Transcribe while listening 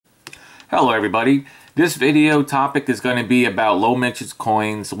Hello everybody. This video topic is going to be about low mintage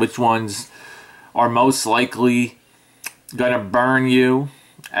coins, which ones are most likely going to burn you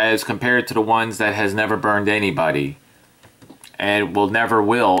as compared to the ones that has never burned anybody and will never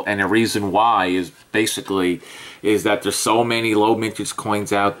will. And the reason why is basically that there's so many low mintage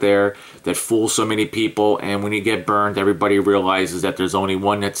coins out there that fool so many people, and when you get burned, everybody realizes that there's only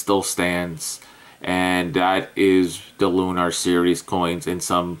one that still stands, and that is the Lunar Series coins and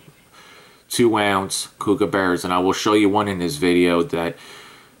some 2-ounce Cougar Bears. And I will show you one in this video that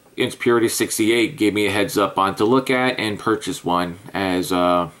Purity 68 gave me a heads up on to look at and purchase one, as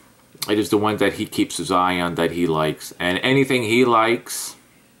it is the one that he keeps his eye on, that he likes, and anything he likes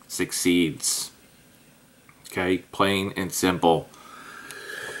succeeds. Okay, plain and simple.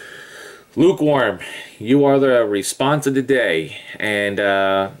 Lukewarm, you are the response of the day, and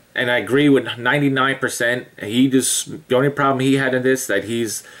I agree with 99%. The only problem he had in this, that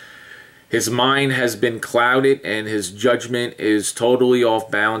his mind has been clouded and his judgment is totally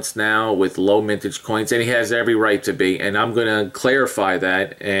off balance now with low mintage coins, and he has every right to be. And I'm going to clarify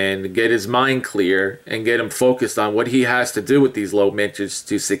that and get his mind clear and get him focused on what he has to do with these low mintages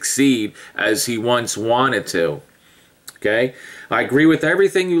to succeed as he once wanted to. Okay? I agree with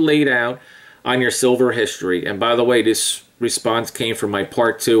everything you laid out on your silver history. And by the way, this response came from my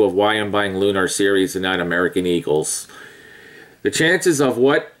part 2 of why I'm buying Lunar Series and not American Eagles. The chances of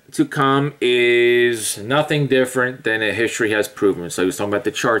what to come is nothing different than a history has proven. So he was talking about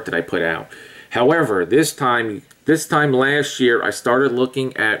the chart that I put out. However, this time last year, I started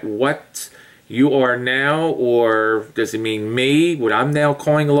looking at what you are now, or does it mean me, what I'm now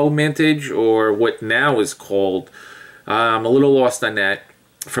calling low mintage, or what now is called. I'm a little lost on that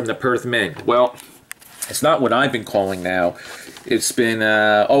from the Perth Mint. Well, it's not what I've been calling now. It's been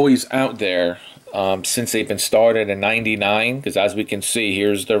always out there. Since they've been started in '99, because as we can see,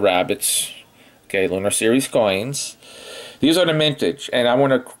 here's the rabbits. Okay, Lunar Series coins. These are the mintage, and I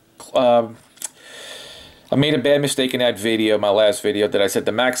want to. I made a bad mistake in that video, my last video, that I said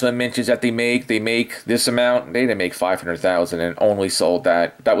the maximum mintage that they make this amount. They didn't make 500,000 and only sold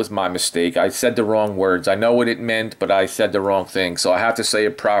that. That was my mistake. I said the wrong words. I know what it meant, but I said the wrong thing. So I have to say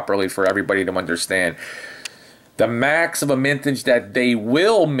it properly for everybody to understand. The max of a mintage that they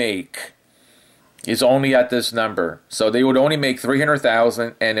will make is only at this number. So they would only make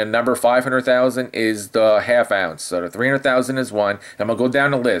 300,000, and the number 500,000 is the half ounce. So the 300,000 is one. I'm going to go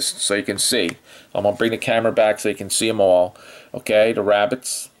down the list so you can see. I'm going to bring the camera back so you can see them all. Okay, the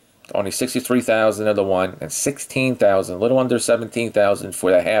rabbits, only 63,000 of the one, and 16,000, a little under 17,000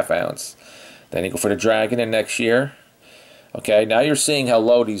 for the half ounce. Then you go for the dragon in next year. Okay, now you're seeing how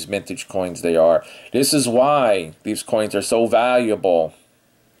low these mintage coins they are. This is why these coins are so valuable.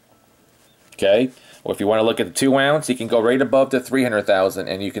 Okay, well, if you want to look at the 2-ounce, you can go right above the 300,000,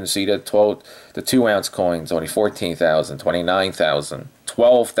 and you can see the 2-ounce coins, only 14,000, 29,000,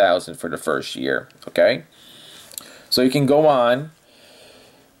 12,000 for the first year. Okay, so you can go on.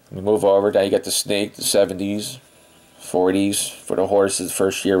 We move over. Now you got the snake, the 70s, 40s for the horses,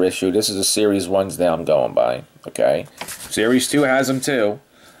 first year issue. This is the Series 1s now I'm going by. Okay, Series 2 has them too,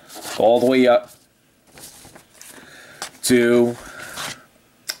 all the way up to.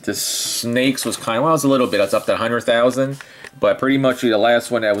 The snakes was kind of, well, it was a little bit. It's up to 100,000, but pretty much the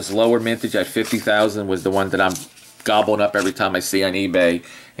last one that was lower mintage at 50,000 was the one that I'm gobbling up every time I see on eBay,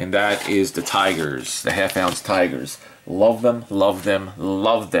 and that is the Tigers, the half-ounce Tigers. Love them, love them,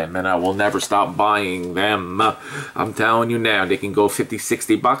 love them, and I will never stop buying them. I'm telling you now, they can go 50,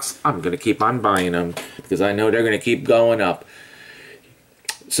 60 bucks. I'm going to keep on buying them because I know they're going to keep going up.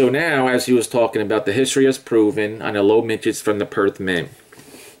 So now, as he was talking about, the history has proven on the low mintages from the Perth Mint.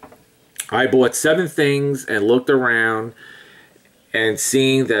 I bought 7 things and looked around and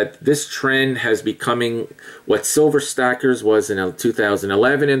seeing that this trend has becoming what Silver Stackers was in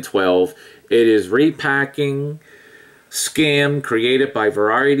 2011 and 12. It is repacking scam created by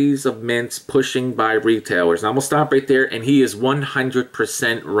varieties of mints, pushing by retailers. And I'm going to stop right there, and he is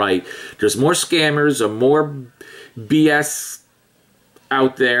 100% right. There's more scammers or more BS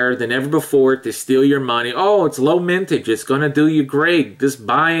out there than ever before to steal your money. Oh, it's low mintage, it's gonna do you great, just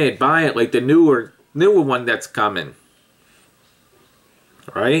buy it, like the newer one that's coming.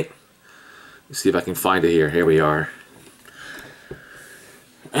 All right, let's see if I can find it here. Here we are.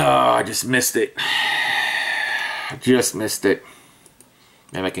 Oh, I just missed it. Just missed it.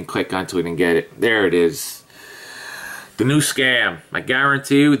 Maybe I can click onto it and get it. There it is. The new scam. I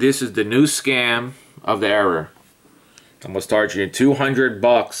guarantee you this is the new scam of the era. I'm going to charge you 200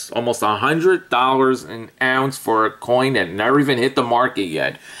 bucks, almost $100 an ounce for a coin that never even hit the market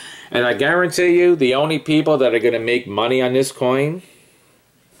yet. And I guarantee you, the only people that are going to make money on this coin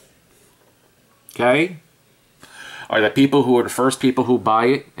okay, are the people who are the first people who buy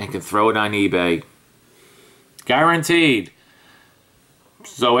it and can throw it on eBay. Guaranteed.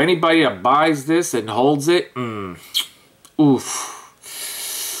 So anybody that buys this and holds it, oof.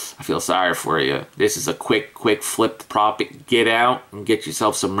 I feel sorry for you. This is a quick flip profit. Get out and get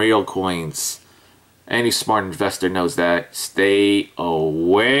yourself some real coins. Any smart investor knows that. Stay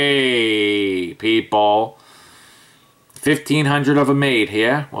away, people. 1,500 of them made,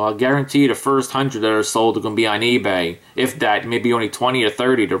 yeah? Well, I guarantee you the first 100 that are sold are going to be on eBay. If that, maybe only 20 or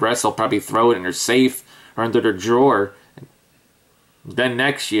 30. The rest will probably throw it in their safe or under their drawer. Then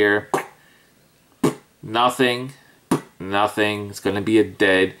next year, nothing. It's going to be a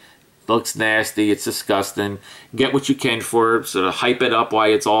dead. Looks nasty. It's disgusting. Get what you can for it. Sort of hype it up while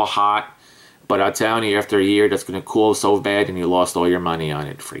it's all hot. But I'm telling you, after a year, that's going to cool so bad and you lost all your money on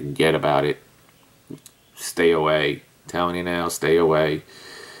it. Forget about it. Stay away. I'm telling you now, stay away.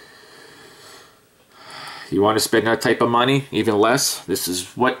 You want to spend that type of money? Even less? This is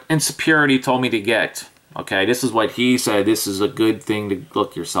what Insecurity told me to get. Okay, this is what he said. This is a good thing to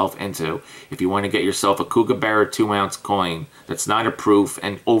look yourself into. If you want to get yourself a Kookaburra 2-ounce coin that's not a proof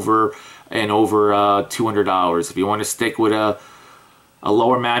and over $200. If you want to stick with a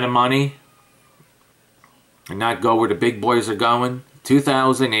lower amount of money and not go where the big boys are going,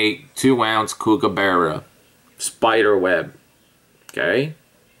 2008 2-ounce Kookaburra spider web. Okay,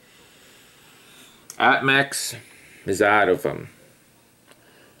 APMEX is out of them.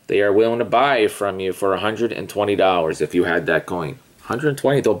 They are willing to buy it from you for $120 if you had that coin.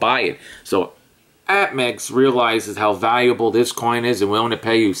 $120, they'll buy it. So APMEX realizes how valuable this coin is and willing to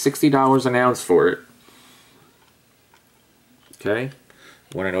pay you $60 an ounce for it. Okay?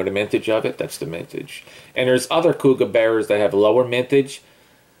 Want to know the mintage of it? That's the mintage. And there's other Kookaburras that have lower mintage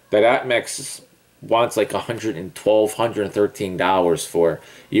that APMEX wants like $112, $113 for.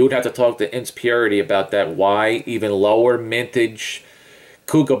 You would have to talk to Insecurity about that. Why even lower mintage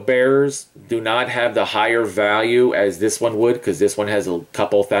Kookaburras do not have the higher value as this one would, because this one has a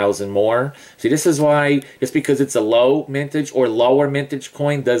couple thousand more. See, this is why, just because it's a low mintage or lower mintage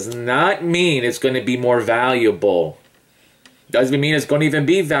coin does not mean it's going to be more valuable. Doesn't mean it's going to even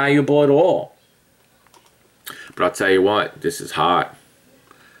be valuable at all. But I'll tell you what, this is hot.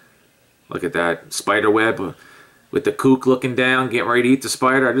 Look at that spider web with the kook looking down, getting ready to eat the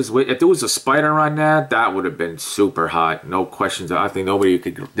spider. If there was a spider on that would have been super hot. No questions. I think nobody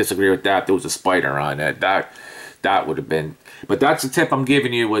could disagree with that. If there was a spider on that. That would have been. But that's the tip I'm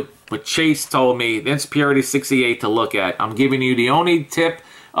giving you. What Chase told me, the Insecurity 68 to look at. I'm giving you the only tip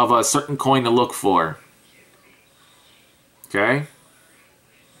of a certain coin to look for. Okay?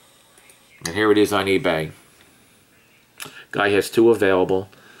 And here it is on eBay. Guy has 2 available.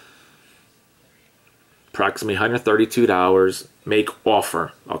 Approximately $132. Make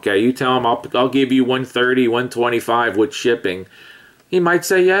offer. Okay, you tell him I'll give you $130, $125 with shipping. He might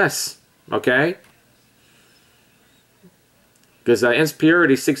say yes. Okay? Because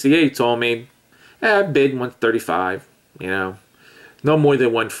Insecurity 68 told me, bid $135. You know, no more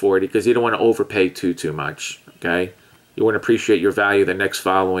than $140 because you don't want to overpay too much. Okay? You want to appreciate your value the next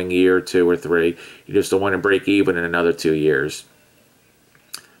following year, 2 or 3. You just don't want to break even in another 2 years.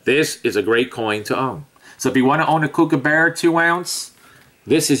 This is a great coin to own. So if you want to own a Kookaburra 2-ounce,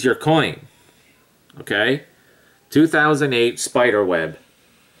 this is your coin. Okay? 2008 Spiderweb.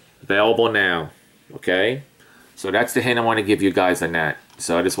 Available now. Okay? So that's the hint I want to give you guys on that.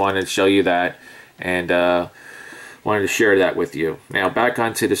 So I just wanted to show you that and wanted to share that with you. Now back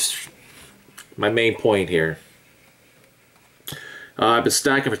onto this, my main point here. I've been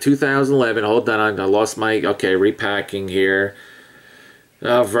stacking for 2011. Hold on, I lost my, okay, repacking here.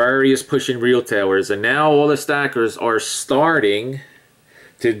 Various pushing retailers, and now all the stackers are starting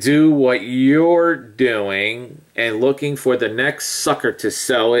to do what you're doing and looking for the next sucker to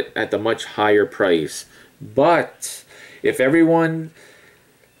sell it at the much higher price. But if everyone's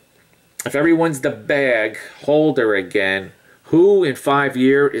the bag holder again, who in 5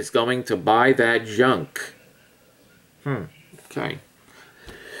 years is going to buy that junk? Okay.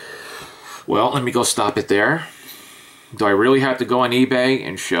 Well, let me go stop it there. Do I really have to go on eBay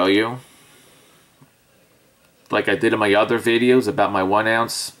and show you? Like I did in my other videos about my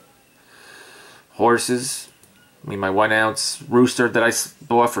 1-ounce horses. I mean, my 1-ounce rooster that I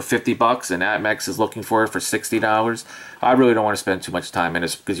bought for $50 and APMEX is looking for it for $60. I really don't want to spend too much time in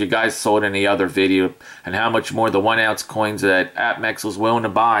this because you guys saw it in the other video and how much more the 1-ounce coins that APMEX was willing to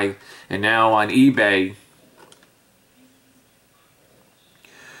buy. And now on eBay,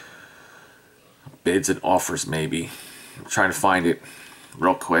 bids and offers maybe. I'm trying to find it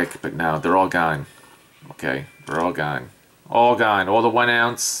real quick, but no, they're all gone. Okay, they're all gone. All gone. All the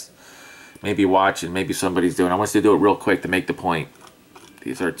 1-ounce maybe watching, maybe somebody's doing. I want us to do it real quick to make the point.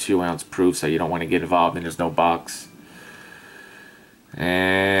 These are 2-ounce proofs, so you don't want to get involved and there's no box.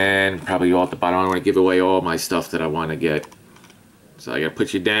 And probably all at the bottom. I don't want to give away all my stuff that I want to get. So I got to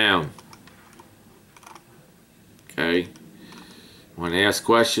put you down. Okay. Want to ask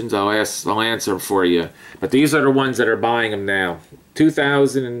questions? I'll answer them for you. But these are the ones that are buying them now.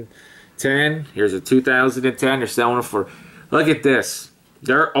 2010. Here's a 2010. They're selling them for, look at this.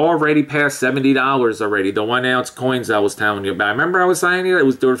 They're already past $70 already. The 1-ounce coins I was telling you about. Remember I was saying here?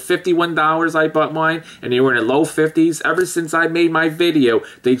 They were $51 I bought mine. And they were in the low 50s. Ever since I made my video,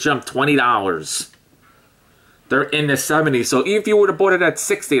 they jumped $20. They're in the 70s. So if you would have bought it at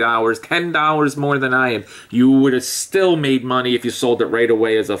 $60, $10 more than I am, you would have still made money if you sold it right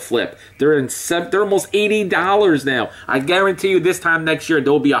away as a flip. They're almost $80 now. I guarantee you this time next year,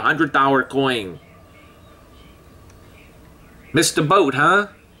 there will be a $100 coin. Missed the boat, huh?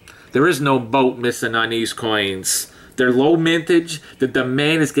 There is no boat missing on these coins. They're low mintage. The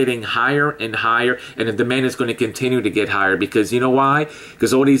demand is getting higher and higher, and the demand is going to continue to get higher because you know why?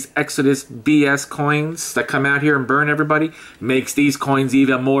 Because all these Exodus BS coins that come out here and burn everybody makes these coins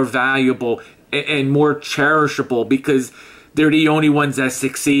even more valuable and more cherishable because they're the only ones that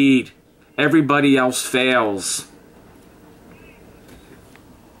succeed. Everybody else fails.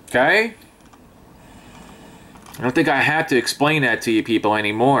 Okay? I don't think I have to explain that to you people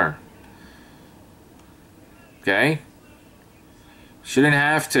anymore. Okay? Shouldn't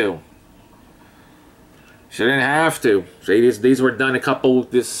have to. Shouldn't have to. See, these were done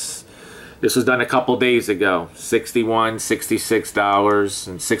this was done a couple days ago. $61, $66,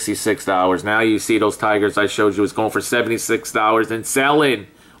 and $66. Now you see those tigers I showed you was going for $76 and selling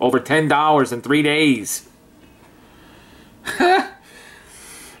over $10 in 3 days.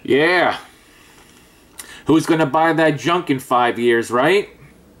 Yeah. Who's going to buy that junk in 5 years, right?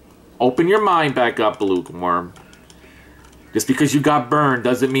 Open your mind back up, Lukewarm. Just because you got burned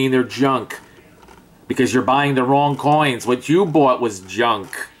doesn't mean they're junk. Because you're buying the wrong coins. What you bought was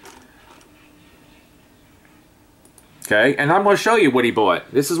junk. Okay? And I'm going to show you what he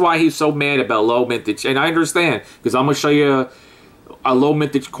bought. This is why he's so mad about low mintage. And I understand. Because I'm going to show you a low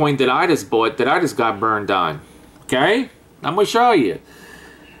mintage coin that I just bought that I just got burned on. Okay? I'm going to show you.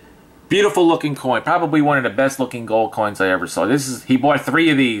 Beautiful looking coin. Probably one of the best looking gold coins I ever saw. He bought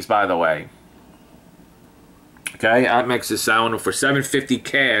 3 of these, by the way. Okay, Atmex is selling them for $750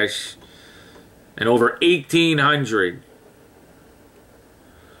 cash and over $1,800.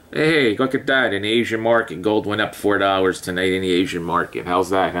 Hey, look at that. In the Asian market, gold went up $4 tonight in the Asian market. How's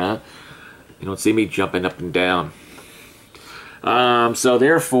that, huh? You don't see me jumping up and down. So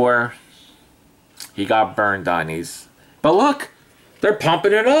therefore, he got burned on these. But look, they're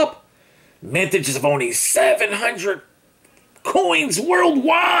pumping it up. Mintage is of only 700 coins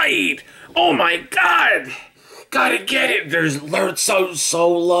worldwide. Oh my God. Gotta get it. There's so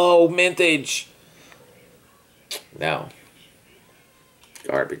low mintage. No.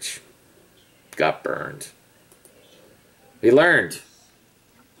 Garbage. Got burned. He learned.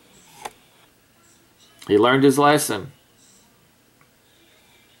 He learned his lesson.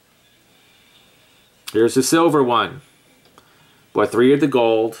 Here's the silver one. Bought 3 of the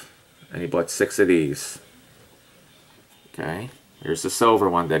gold. And he bought 6 of these. Okay. Here's the silver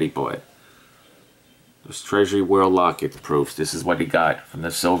one that he bought. Those Treasury World Locket proofs. This is what he got from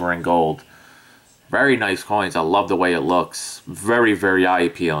the silver and gold. Very nice coins. I love the way it looks. Very, very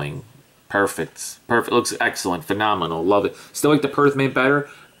eye-appealing. Perfect. Perfect. Looks excellent. Phenomenal. Love it. Still like the Perth Mint better,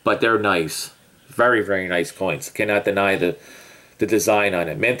 but they're nice. Very, very nice coins. Cannot deny the design on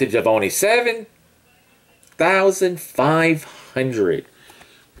it. Mintage of only 7,500.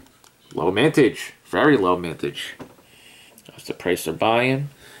 Low mintage. Very low mintage. That's the price they're buying.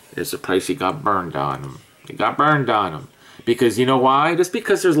 There's the price he got burned on him. He got burned on him. Because you know why? Just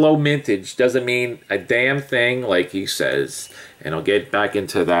because there's low mintage doesn't mean a damn thing, like he says. And I'll get back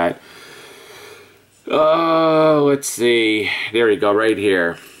into that. Oh, let's see. There we go, right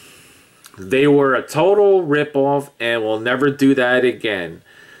here. They were a total ripoff and will never do that again.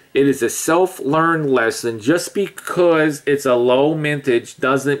 It is a self-learned lesson. Just because it's a low mintage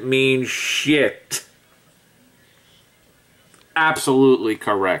doesn't mean shit. Absolutely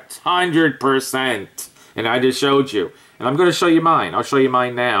correct. 100%. And I just showed you. And I'm going to show you mine. I'll show you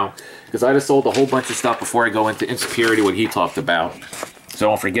mine now. Because I just sold a whole bunch of stuff before I go into insecurity, what he talked about. So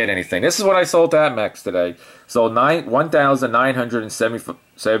don't forget anything. This is what I sold to Atmex today. Sold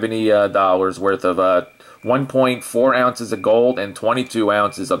 $1,970 worth of 1.4 ounces of gold and 22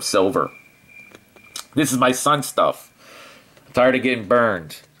 ounces of silver. This is my son's stuff. I'm tired of getting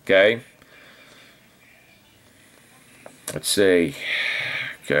burned. Okay. Let's see.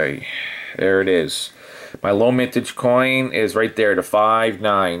 Okay. There it is. My low mintage coin is right there, the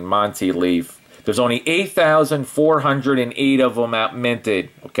 5.9 Monty Leaf. There's only 8,408 of them out minted,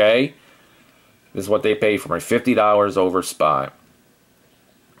 okay? This is what they pay for me, $50 over spot.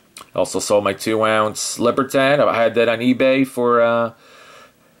 Also sold my 2-ounce Libertad. I had that on eBay for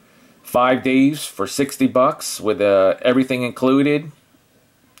 5 days for $60 with everything included.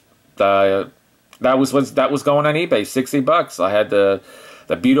 That was going on eBay, $60. I had the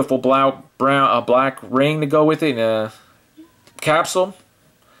beautiful black ring to go with it in a capsule.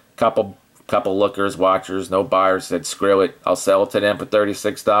 Couple lookers, watchers, no buyers said screw it. I'll sell it to them for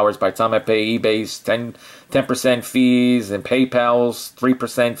 $36. By the time I pay eBay's 10% fees and PayPal's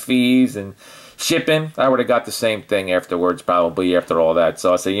 3% fees and shipping, I would have got the same thing afterwards, probably after all that.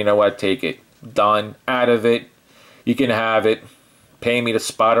 So I said, you know what, take it. Done. Out of it. You can have it. Pay me the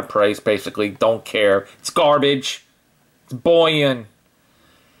spot price, basically. Don't care. It's garbage. It's bullion.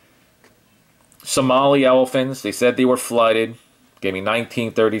 Somali elephants. They said they were flooded. Gave me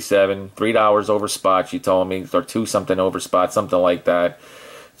 $19.37. $3 over spot, she told me. Or 2 something over spot, something like that.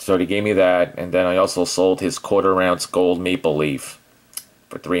 So they gave me that. And then I also sold his 1/4 ounce gold maple leaf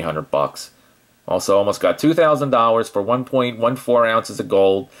for $300. Also almost got $2,000 for 1.14 ounces of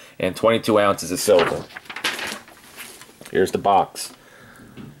gold and 22 ounces of silver. Here's the box.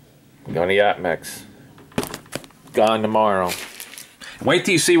 Going to Yatmex. Gone tomorrow. Wait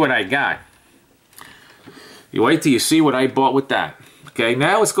till you see what I got. You wait till you see what I bought with that. Okay,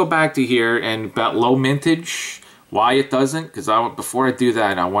 now let's go back to here and about low mintage. Why it doesn't? Because before I do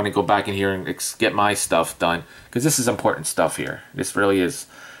that, I want to go back in here and get my stuff done. Because this is important stuff here. This really is.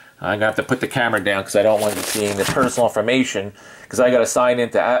 I'm going to have to put the camera down because I don't want you seeing the personal information. Because I got to sign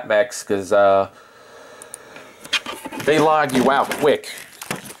into Yatmex because they log you out quick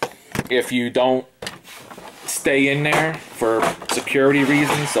if you don't stay in there for security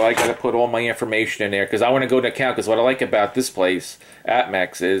reasons. So I got to put all my information in there because I want to go to account. Because what I like about this place,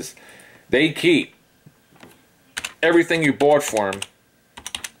 Yatmex, is they keep everything you bought for them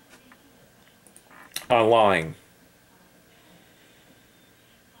online.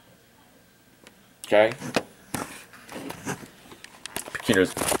 Okay.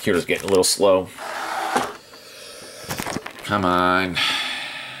 Computer's getting a little slow. Come on.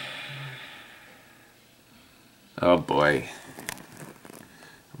 Oh boy.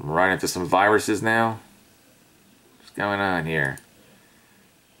 I'm running into some viruses now. What's going on here?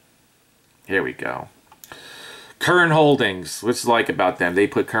 Here we go. Current holdings. What's like about them? They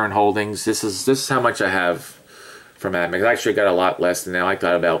put current holdings. This is how much I have from Yatmex. I actually got a lot less than that. I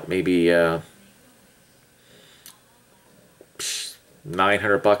got about maybe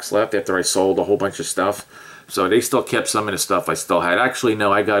 $900 left after I sold a whole bunch of stuff. So they still kept some of the stuff I still had. Actually,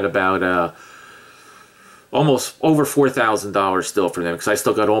 no, I got about almost over $4,000 still from them because I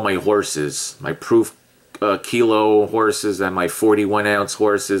still got all my horses, my proof kilo horses and my 41 ounce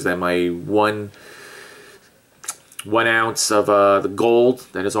horses and my one ounce of the gold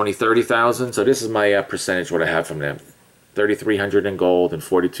that is only 30,000. So this is my percentage what I have from them: 3,300 in gold and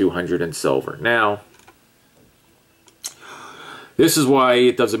 4,200 in silver. Now, this is why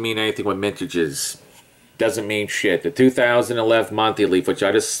it doesn't mean anything with mintages. Doesn't mean shit. The 2011 Monty Leaf, which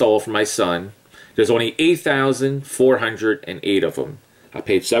I just stole from my son, there's only 8,408 of them. I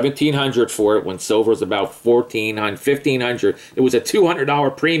paid $1,700 for it when silver was about $1,500. It was a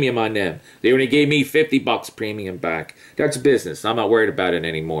 $200 premium on them. They only gave me $50 premium back. That's business. I'm not worried about it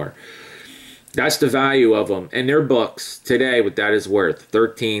anymore. That's the value of them. And their books today, what that is worth,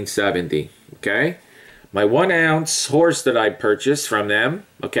 $1,370. Okay? My 1 ounce horse that I purchased from them,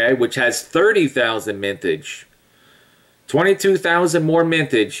 okay, which has 30,000 mintage, 22,000 more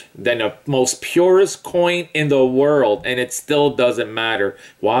mintage than the most purest coin in the world, and it still doesn't matter.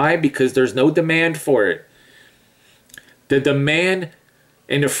 Why? Because there's no demand for it. The demand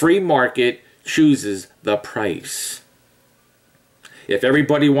in the free market chooses the price. If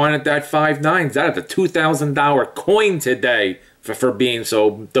everybody wanted that 5.9, that's a $2,000 coin today for being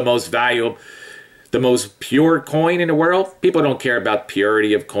so the most valuable. The most pure coin in the world. People don't care about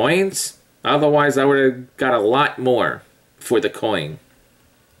purity of coins. Otherwise, I would have got a lot more for the coin.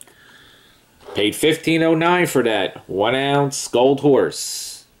 Paid $15.09 for that 1 ounce gold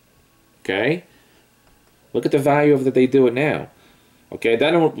horse. Okay? Look at the value of that they do it now. Okay,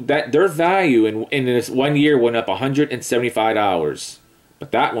 their value in this 1 year went up $175.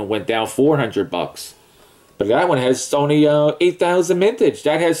 But that one went down $400. But that one has only 8,000 mintage.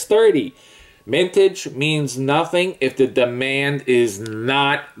 That has 30. Mintage means nothing if the demand is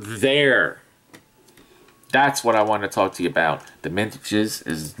not there. That's what I want to talk to you about. The mintages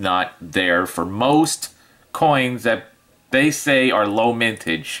is not there for most coins that they say are low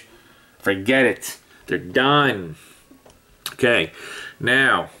mintage. Forget it. They're done. Okay,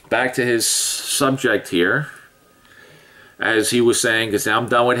 now back to his subject here. As he was saying, because I'm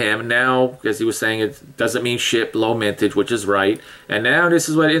done with him. Now, as he was saying, it doesn't mean shit, low mintage, which is right. And now this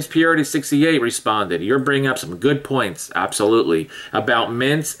is what Inspurity68 responded. You're bringing up some good points, absolutely, about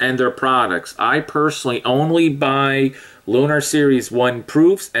mints and their products. I personally only buy Lunar Series 1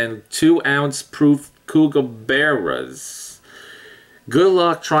 proofs and 2-ounce proof Kookaburras. Good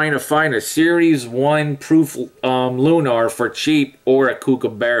luck trying to find a Series 1 proof Lunar for cheap or a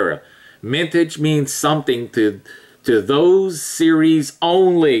Kookaburra. Mintage means something to those series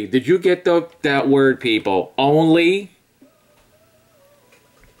only. Did you get that word, people? Only.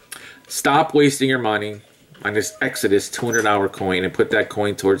 Stop wasting your money on this Exodus 200-hour coin and put that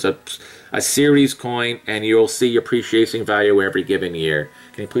coin towards a series coin, and you'll see appreciation value every given year.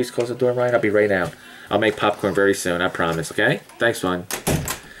 Can you please close the door, Ryan? I'll be right out. I'll make popcorn very soon, I promise, okay? Thanks, Fun.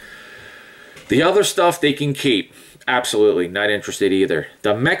 The other stuff they can keep. Absolutely not interested either.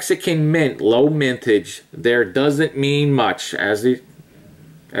 The Mexican mint, low mintage, there doesn't mean much. As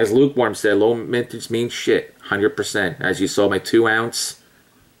Lukewarm said, low mintage means shit. 100%. As you saw, my 2-ounce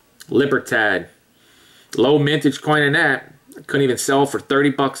Libertad. Low mintage coin in that, I couldn't even sell for 30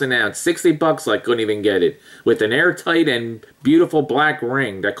 bucks an ounce. 60 bucks, I couldn't even get it. With an airtight and beautiful black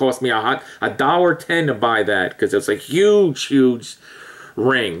ring. That cost me $1.10 to buy that, because it's a huge, huge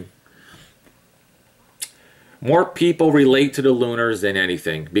ring. More people relate to the Lunars than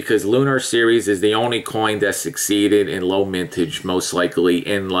anything, because Lunar Series is the only coin that succeeded in low mintage, most likely,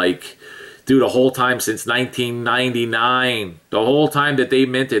 in through the whole time since 1999. The whole time that they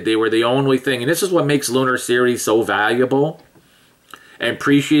minted, they were the only thing. And this is what makes Lunar Series so valuable and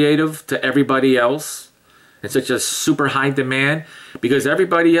appreciative to everybody else, and such a super high demand, because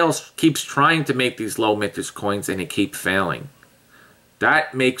everybody else keeps trying to make these low mintage coins and they keep failing.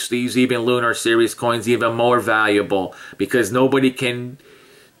 That makes these even Lunar Series coins even more valuable, because nobody can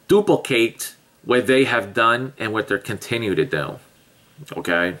duplicate what they have done and what they continue to do.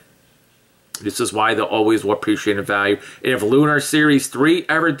 Okay? This is why they'll always appreciate the value. And if Lunar Series 3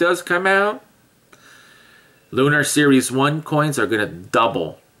 ever does come out, Lunar Series 1 coins are going to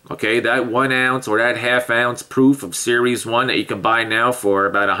double. Okay? That 1 ounce or that half-ounce proof of Series 1 that you can buy now for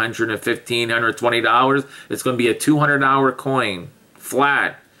about $115, $120, it's going to be a $200 coin.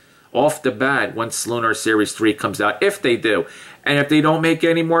 Flat, off the bat, once Lunar Series 3 comes out, if they do. And if they don't make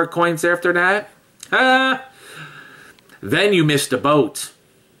any more coins after that, then you missed the boat.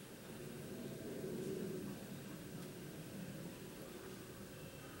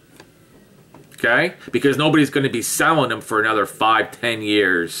 Okay? Because nobody's going to be selling them for another 5-10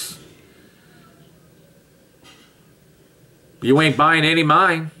 years. You ain't buying any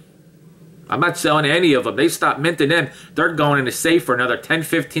mine. I'm not selling any of them. They stopped minting them. They're going in the safe for another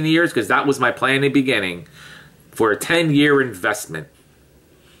 10-15 years, because that was my plan in the beginning. For a 10-year investment.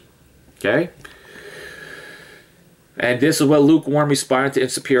 Okay? And this is what Lukewarm responded to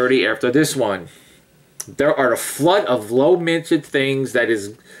Insecurity after this one. There are a flood of low minted things that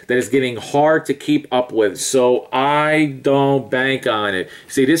is getting hard to keep up with, so I don't bank on it.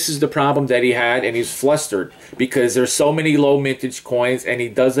 See, this is the problem that he had, and he's flustered because there's so many low mintage coins and he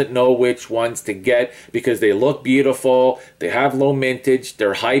doesn't know which ones to get, because they look beautiful, they have low mintage,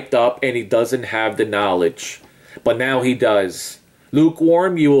 they're hyped up, and he doesn't have the knowledge. But now he does.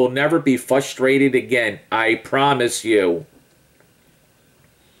 Lukewarm, you will never be frustrated again. I promise you.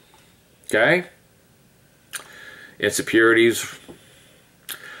 Okay? Insecurities.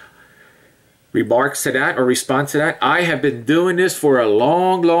 Remarks to that or response to that. I have been doing this for a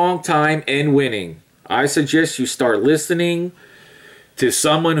long, long time and winning. I suggest you start listening to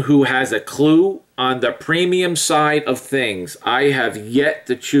someone who has a clue on the premium side of things. I have yet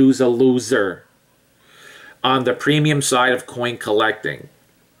to choose a loser on the premium side of coin collecting.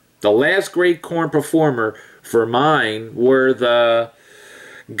 The last great coin performer for mine were the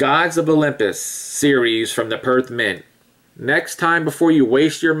Gods of Olympus series from the Perth Mint. Next time, before you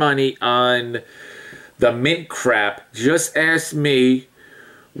waste your money on the mint crap, just ask me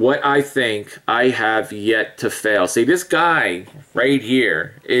what I think. I have yet to fail. See, this guy right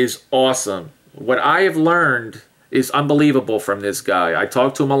here is awesome. What I have learned is unbelievable from this guy. I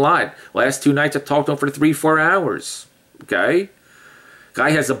talked to him a lot. Last 2 nights I talked to him for 3-4 hours. Okay?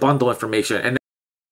 Guy has a bundle of information. And